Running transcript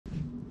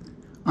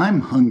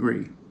I'm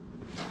hungry.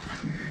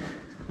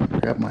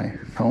 Grab my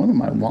phone and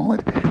my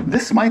wallet.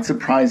 This might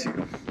surprise you.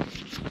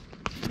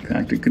 In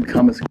fact, it could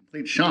come as a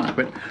complete shock,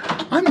 but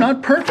I'm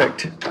not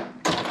perfect.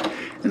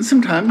 And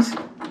sometimes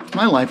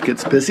my life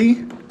gets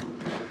busy.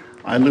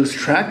 I lose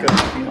track of,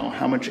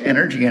 how much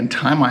energy and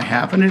time I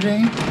have in a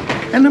day,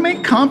 and I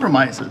make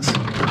compromises.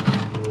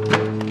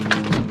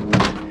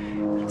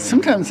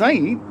 Sometimes I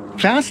eat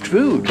fast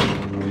food,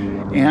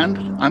 and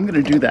I'm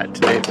going to do that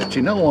today, but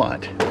you know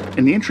what?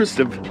 In the interest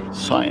of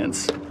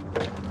science,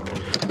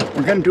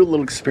 we're going to do a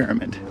little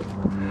experiment.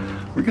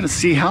 We're going to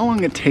see how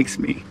long it takes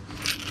me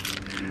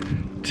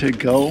to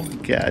go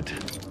get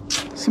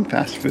some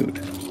fast food.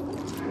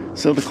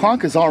 So the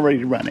clock is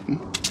already running.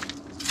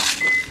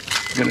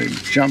 I'm going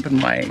to jump in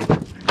my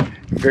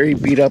very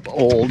beat up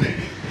old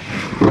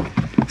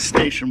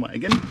station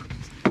wagon.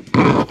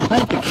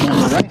 Plant the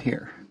camera right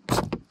here.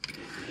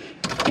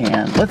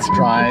 And let's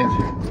drive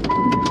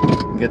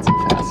and get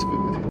some fast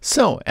food.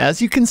 So,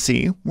 as you can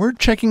see, we're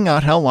checking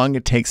out how long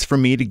it takes for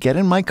me to get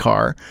in my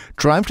car,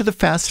 drive to the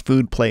fast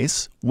food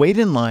place, wait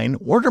in line,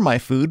 order my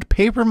food,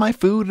 pay for my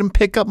food, and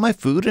pick up my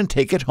food and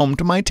take it home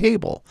to my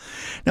table.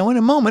 Now, in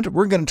a moment,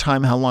 we're going to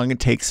time how long it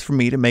takes for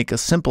me to make a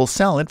simple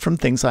salad from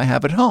things I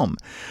have at home.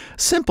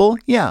 Simple,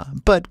 yeah,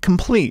 but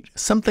complete.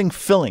 Something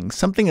filling,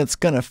 something that's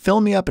going to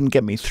fill me up and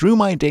get me through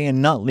my day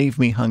and not leave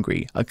me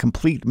hungry. A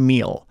complete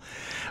meal.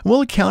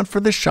 We'll account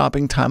for the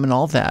shopping time and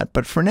all that,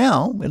 but for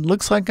now, it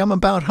looks like I'm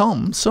about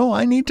home, so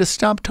I need to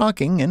stop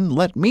talking and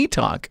let me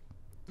talk.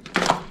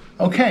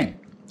 Okay,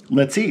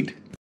 let's eat.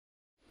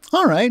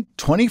 All right,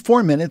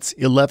 24 minutes,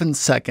 11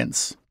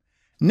 seconds.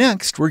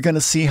 Next, we're going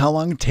to see how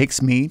long it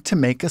takes me to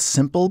make a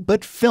simple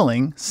but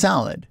filling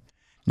salad.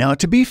 Now,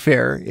 to be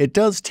fair, it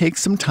does take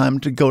some time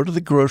to go to the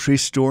grocery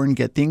store and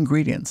get the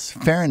ingredients.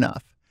 Fair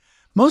enough.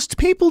 Most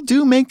people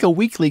do make a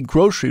weekly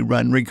grocery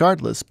run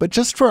regardless, but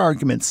just for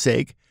argument's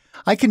sake,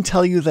 I can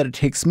tell you that it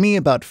takes me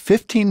about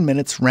 15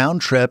 minutes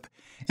round trip,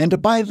 and to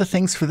buy the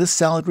things for this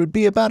salad would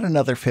be about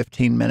another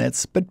 15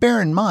 minutes, but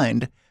bear in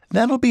mind,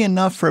 that'll be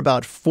enough for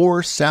about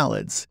 4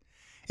 salads.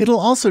 It'll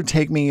also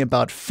take me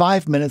about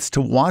 5 minutes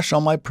to wash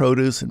all my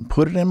produce and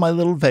put it in my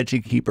little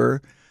veggie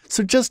keeper,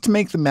 so just to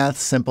make the math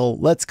simple,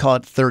 let's call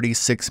it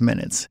 36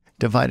 minutes.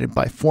 Divided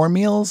by 4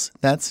 meals,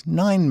 that's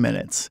 9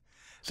 minutes.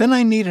 Then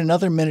I need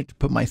another minute to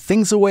put my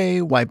things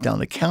away, wipe down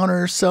the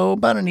counter, so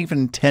about an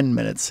even 10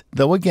 minutes,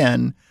 though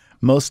again,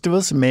 most of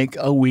us make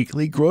a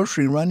weekly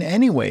grocery run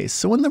anyway,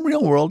 so in the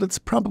real world, it's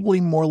probably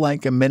more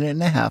like a minute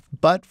and a half.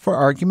 But for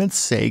argument's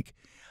sake,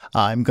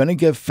 I'm going to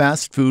give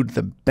fast food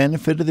the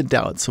benefit of the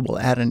doubt, so we'll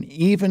add an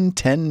even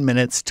 10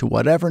 minutes to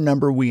whatever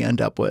number we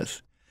end up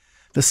with.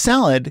 The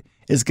salad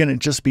is going to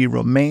just be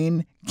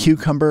romaine,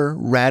 cucumber,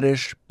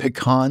 radish,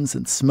 pecans,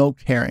 and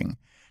smoked herring.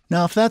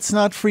 Now, if that's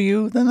not for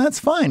you, then that's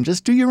fine.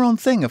 Just do your own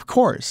thing, of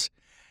course.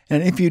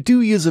 And if you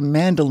do use a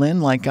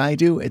mandolin like I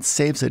do, it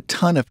saves a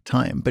ton of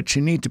time, but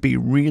you need to be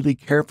really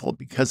careful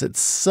because it's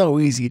so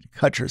easy to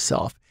cut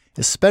yourself,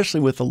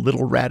 especially with the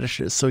little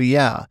radishes. So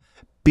yeah,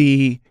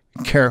 be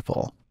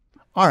careful.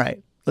 All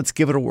right, let's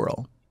give it a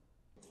whirl.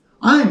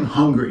 I'm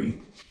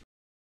hungry.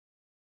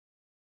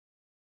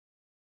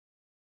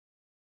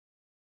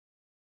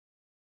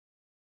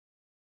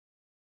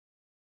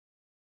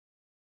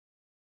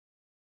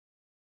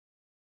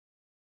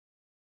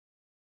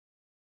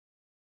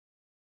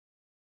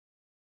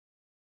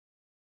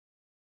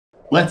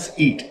 Let's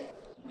eat.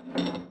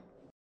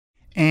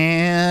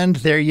 And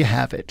there you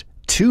have it.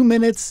 2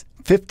 minutes,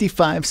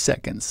 55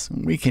 seconds.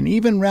 We can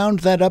even round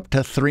that up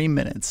to 3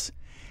 minutes.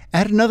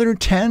 Add another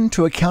 10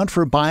 to account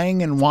for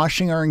buying and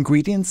washing our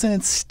ingredients, and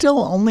it's still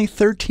only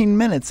 13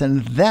 minutes,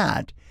 and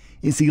that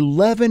is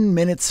 11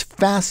 minutes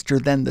faster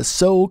than the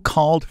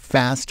so-called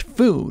fast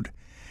food.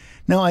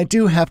 Now, I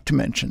do have to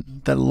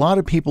mention that a lot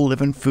of people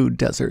live in food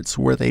deserts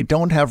where they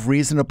don't have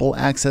reasonable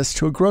access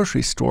to a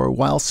grocery store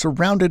while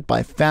surrounded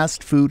by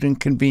fast food and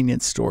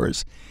convenience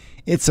stores.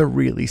 It's a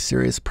really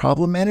serious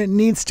problem and it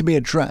needs to be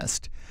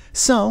addressed.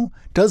 So,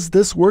 does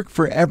this work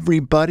for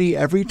everybody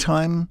every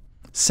time?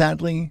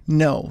 Sadly,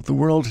 no. The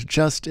world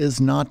just is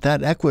not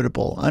that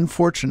equitable,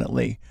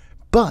 unfortunately.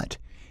 But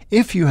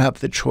if you have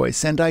the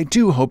choice, and I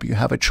do hope you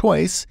have a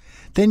choice,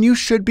 then you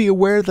should be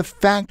aware of the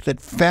fact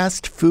that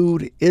fast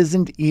food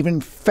isn't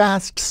even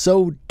fast,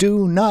 so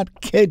do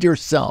not kid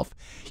yourself.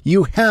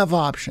 You have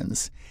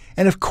options.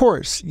 And of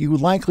course, you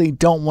likely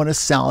don't want a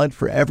salad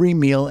for every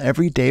meal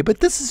every day, but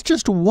this is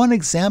just one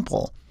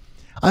example.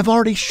 I've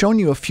already shown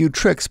you a few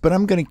tricks, but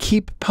I'm going to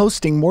keep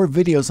posting more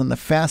videos on the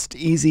Fast,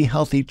 Easy,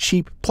 Healthy,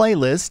 Cheap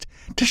playlist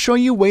to show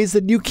you ways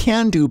that you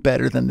can do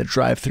better than the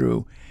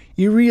drive-thru.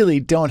 You really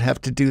don't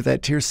have to do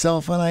that to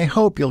yourself, and I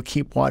hope you'll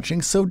keep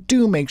watching, so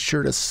do make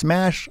sure to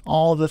smash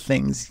all the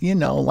things,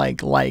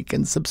 like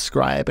and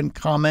subscribe and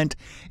comment,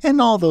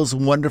 and all those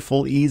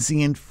wonderful,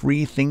 easy, and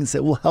free things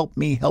that will help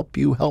me help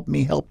you, help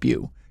me help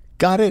you.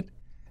 Got it?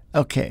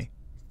 Okay,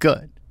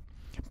 good.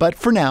 But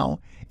for now,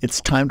 it's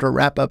time to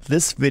wrap up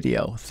this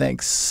video.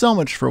 Thanks so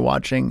much for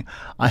watching.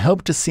 I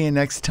hope to see you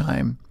next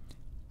time.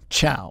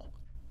 Ciao.